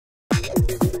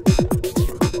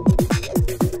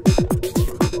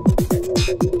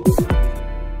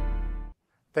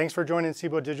Thanks for joining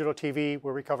Cboe Digital TV,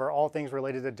 where we cover all things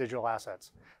related to digital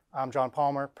assets. I'm John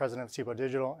Palmer, president of Cboe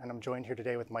Digital, and I'm joined here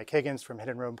today with Mike Higgins from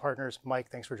Hidden Road Partners.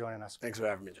 Mike, thanks for joining us. Thanks for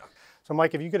having me, John. So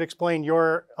Mike, if you could explain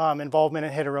your involvement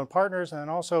in Hidden Road Partners and then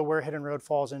also where Hidden Road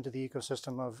falls into the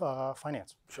ecosystem of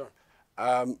finance. Sure.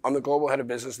 I'm the global head of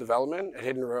business development at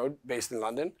Hidden Road, based in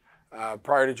London.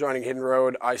 Prior to joining Hidden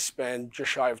Road, I spent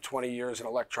just shy of 20 years in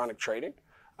electronic trading,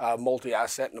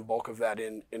 multi-asset, and the bulk of that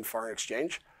in foreign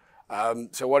exchange.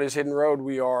 So what is Hidden Road?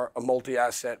 We are a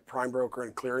multi-asset prime broker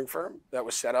and clearing firm that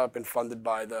was set up and funded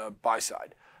by the buy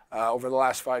side. Over the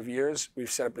last 5 years,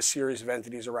 we've set up a series of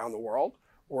entities around the world,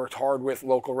 worked hard with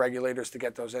local regulators to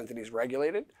get those entities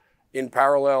regulated. In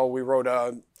parallel, we wrote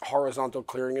a horizontal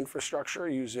clearing infrastructure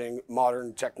using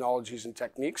modern technologies and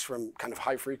techniques from kind of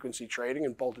high-frequency trading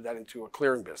and bolted that into a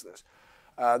clearing business.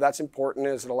 That's important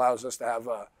as it allows us to have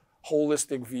a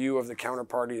holistic view of the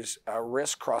counterparty's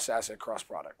risk cross-asset,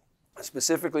 cross-product.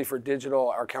 Specifically for digital,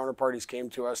 our counterparties came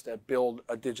to us to build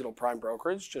a digital prime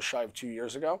brokerage just shy of 2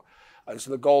 years ago. And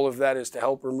so the goal of that is to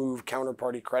help remove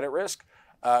counterparty credit risk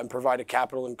and provide a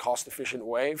capital and cost-efficient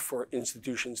way for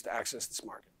institutions to access this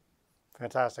market.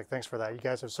 Fantastic. Thanks for that. You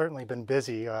guys have certainly been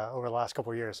busy over the last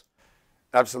couple of years.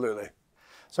 Absolutely.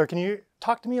 So can you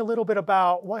talk to me a little bit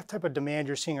about what type of demand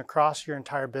you're seeing across your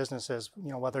entire businesses,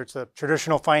 whether it's the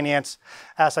traditional finance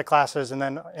asset classes and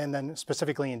then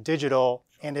specifically in digital,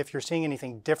 and if you're seeing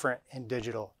anything different in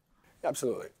digital?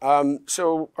 Absolutely.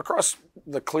 So across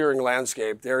the clearing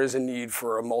landscape, there is a need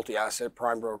for a multi-asset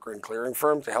prime broker and clearing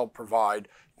firm to help provide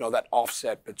that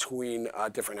offset between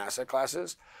different asset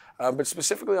classes. But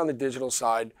specifically on the digital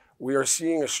side, we are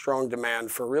seeing a strong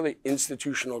demand for really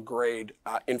institutional grade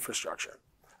infrastructure.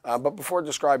 But before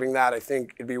describing that, I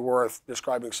think it'd be worth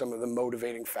describing some of the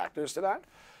motivating factors to that.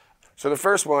 So the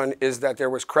first one is that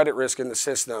there was credit risk in the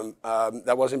system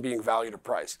that wasn't being valued or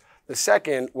priced. The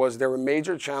second was there were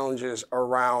major challenges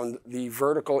around the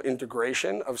vertical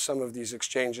integration of some of these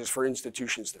exchanges for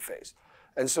institutions to face.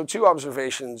 And so two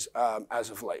observations as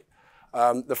of late.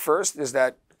 The first is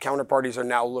that counterparties are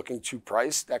now looking to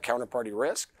price that counterparty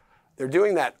risk. They're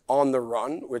doing that on the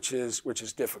run, which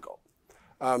is difficult.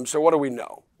 So what do we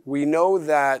know? We know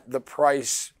that the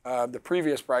price, the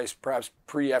previous price, perhaps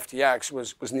pre-FTX,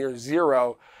 was near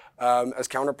zero, as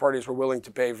counterparties were willing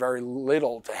to pay very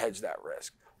little to hedge that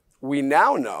risk. We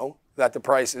now know that the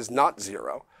price is not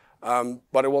zero,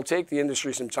 but it will take the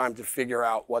industry some time to figure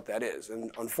out what that is.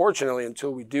 And unfortunately, until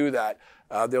we do that,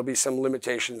 there'll be some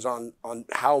limitations on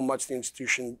how much the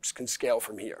institutions can scale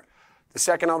from here. The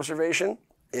second observation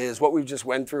is what we just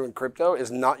went through in crypto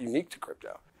is not unique to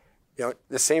crypto.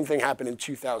 The same thing happened in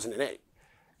 2008.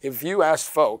 If you asked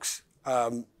folks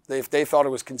if they thought it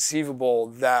was conceivable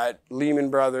that Lehman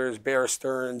Brothers, Bear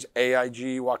Stearns,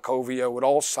 AIG, Wachovia would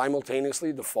all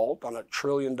simultaneously default on $1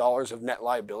 trillion of net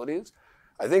liabilities,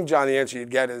 I think, John, the answer you'd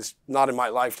get is not in my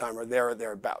lifetime or there or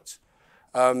thereabouts.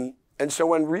 And so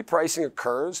when repricing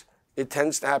occurs, it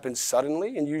tends to happen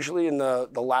suddenly and usually in the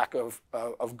lack of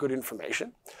good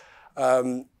information.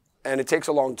 And it takes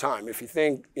a long time. If you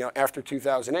think, after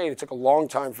 2008, it took a long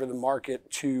time for the market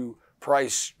to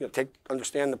price,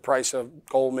 understand the price of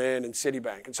Goldman and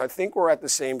Citibank. And so I think we're at the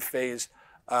same phase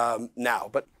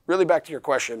now. But really back to your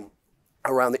question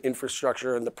around the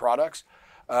infrastructure and the products,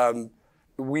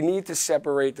 we need to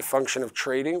separate the function of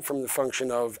trading from the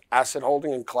function of asset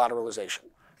holding and collateralization.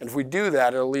 And if we do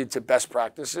that, it'll lead to best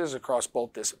practices across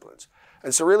both disciplines.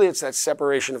 And so really it's that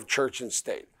separation of church and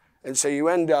state. And so you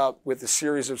end up with a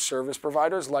series of service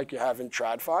providers like you have in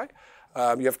TradFi.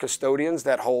 You have custodians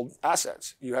that hold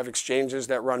assets. You have exchanges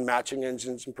that run matching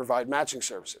engines and provide matching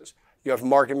services. You have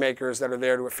market makers that are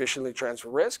there to efficiently transfer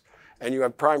risk. And you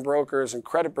have prime brokers and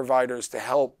credit providers to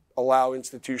help allow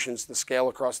institutions to scale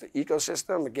across the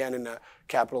ecosystem, again, in a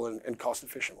capital and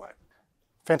cost-efficient way.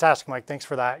 Fantastic, Mike. Thanks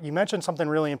for that. You mentioned something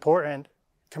really important,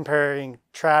 comparing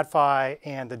TradFi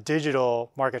and the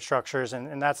digital market structures,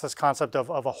 and that's this concept of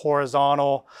a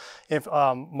horizontal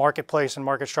marketplace and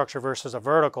market structure versus a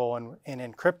vertical. And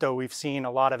in crypto, we've seen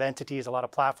a lot of entities, a lot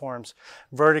of platforms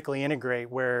vertically integrate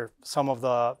where some of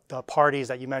the parties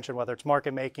that you mentioned, whether it's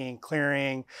market making,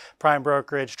 clearing, prime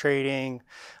brokerage, trading,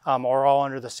 are all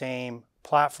under the same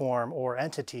platform or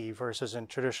entity, versus in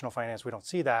traditional finance, we don't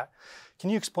see that. Can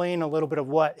you explain a little bit of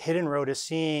what Hidden Road is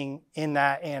seeing in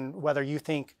that, and whether you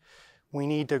think we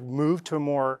need to move to a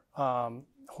more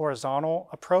horizontal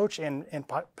approach and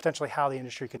potentially how the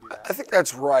industry could do that? I think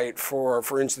that's right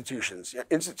for institutions.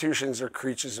 Institutions are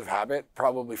creatures of habit,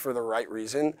 probably for the right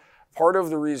reason. Part of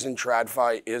the reason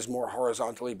TradFi is more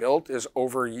horizontally built is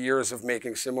over years of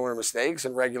making similar mistakes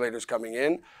and regulators coming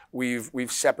in,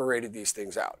 we've separated these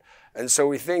things out. And so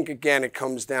we think, again, it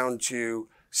comes down to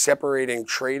separating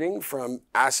trading from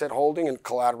asset holding and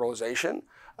collateralization.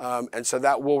 And so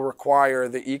that will require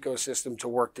the ecosystem to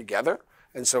work together.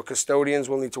 And so custodians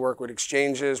will need to work with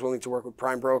exchanges, will need to work with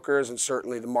prime brokers, and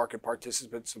certainly the market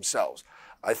participants themselves.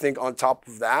 I think on top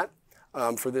of that,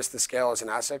 for this to scale as an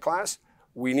asset class,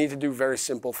 we need to do very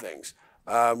simple things.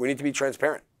 We need to be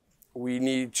transparent. We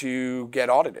need to get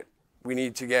audited. We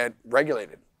need to get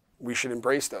regulated. We should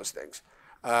embrace those things.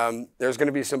 There's going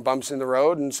to be some bumps in the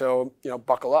road, and so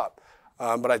buckle up.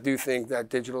 But I do think that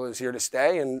digital is here to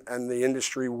stay, and the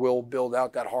industry will build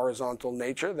out that horizontal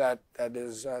nature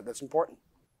that's important.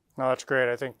 No, that's great.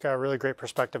 I think a really great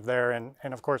perspective there. And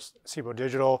of course, Cboe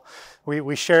Digital,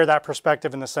 we share that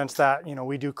perspective in the sense that,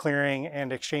 we do clearing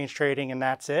and exchange trading and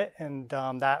that's it. And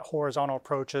that horizontal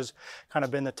approach has kind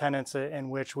of been the tenets in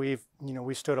which we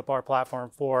stood up our platform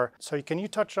for. So can you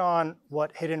touch on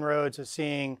what Hidden Roads is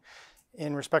seeing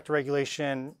in respect to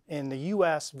regulation in the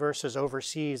US versus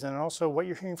overseas, and also what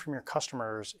you're hearing from your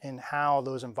customers and how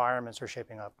those environments are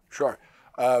shaping up? Sure.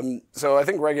 So I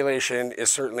think regulation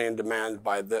is certainly in demand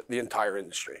by the entire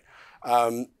industry.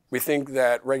 We think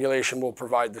that regulation will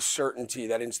provide the certainty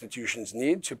that institutions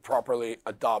need to properly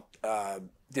adopt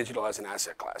digital as an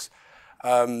asset class.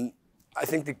 I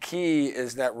think the key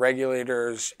is that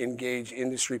regulators engage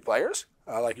industry players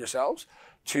like yourselves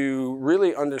to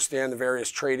really understand the various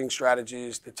trading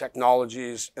strategies, the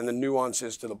technologies, and the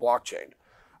nuances to the blockchain.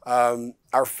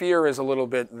 Our fear is a little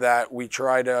bit that we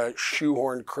try to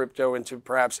shoehorn crypto into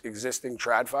perhaps existing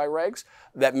TradFi regs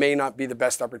that may not be the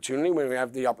best opportunity when we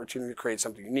have the opportunity to create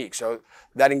something unique. So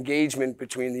that engagement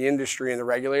between the industry and the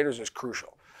regulators is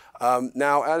crucial.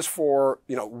 Now, as for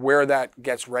where that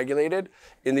gets regulated,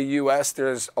 in the US,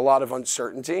 there's a lot of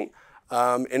uncertainty.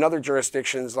 In other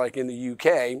jurisdictions, like in the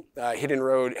UK, Hidden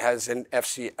Road has an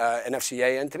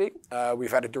FCA entity.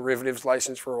 We've had a derivatives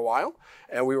license for a while,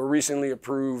 and we were recently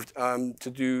approved to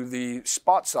do the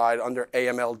spot side under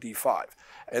AML D5.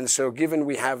 And so given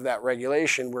we have that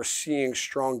regulation, we're seeing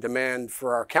strong demand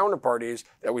for our counterparties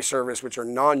that we service, which are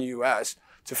non-US,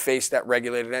 to face that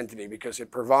regulated entity because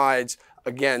it provides,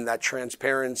 again, that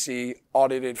transparency,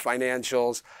 audited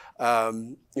financials,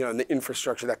 and the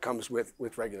infrastructure that comes with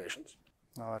regulations.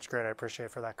 Oh, that's great. I appreciate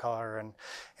it for that color.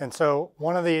 And so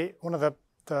one of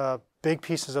the big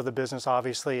pieces of the business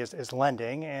obviously is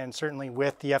lending, and certainly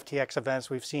with the FTX events,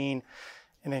 we've seen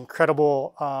an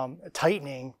incredible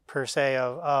tightening per se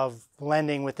of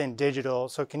lending within digital.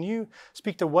 So can you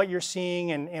speak to what you're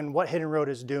seeing and what Hidden Road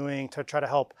is doing to try to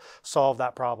help solve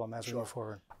that problem as we move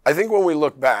forward? I think when we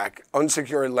look back,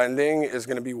 unsecured lending is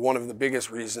going to be one of the biggest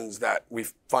reasons that we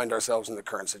find ourselves in the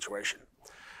current situation.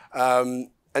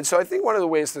 And so I think one of the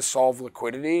ways to solve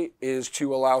liquidity is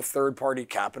to allow third-party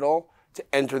capital to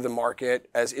enter the market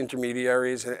as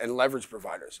intermediaries and leverage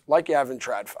providers, like you have in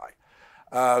TradFi.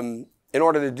 In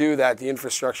order to do that, the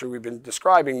infrastructure we've been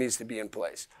describing needs to be in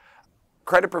place.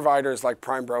 Credit providers like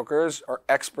prime brokers are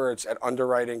experts at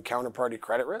underwriting counterparty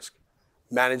credit risk,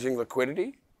 managing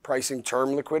liquidity, pricing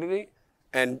term liquidity,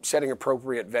 and setting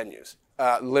appropriate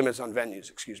limits on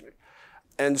venues,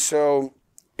 And so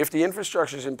if the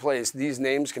infrastructure is in place, these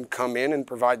names can come in and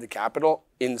provide the capital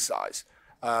in size.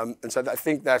 And so I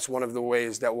think that's one of the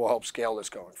ways that will help scale this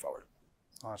going forward.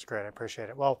 Oh, that's great. I appreciate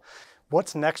it. Well,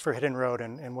 what's next for Hidden Road,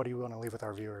 and what do you want to leave with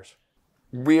our viewers?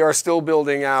 We are still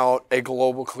building out a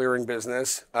global clearing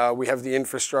business. We have the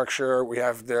infrastructure, we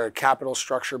have the capital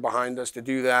structure behind us to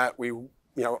do that. We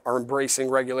are embracing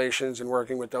regulations and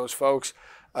working with those folks.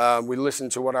 We listen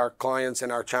to what our clients and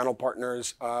our channel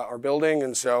partners are building,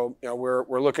 and so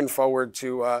we're looking forward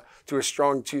to a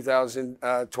strong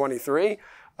 2023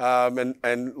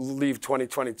 and leave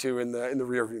 2022 in the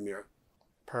rearview mirror.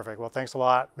 Perfect. Well, thanks a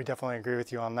lot. We definitely agree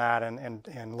with you on that,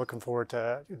 and looking forward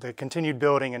to the continued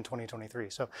building in 2023.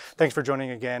 So thanks for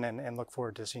joining again, and look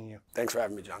forward to seeing you. Thanks for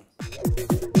having me, John.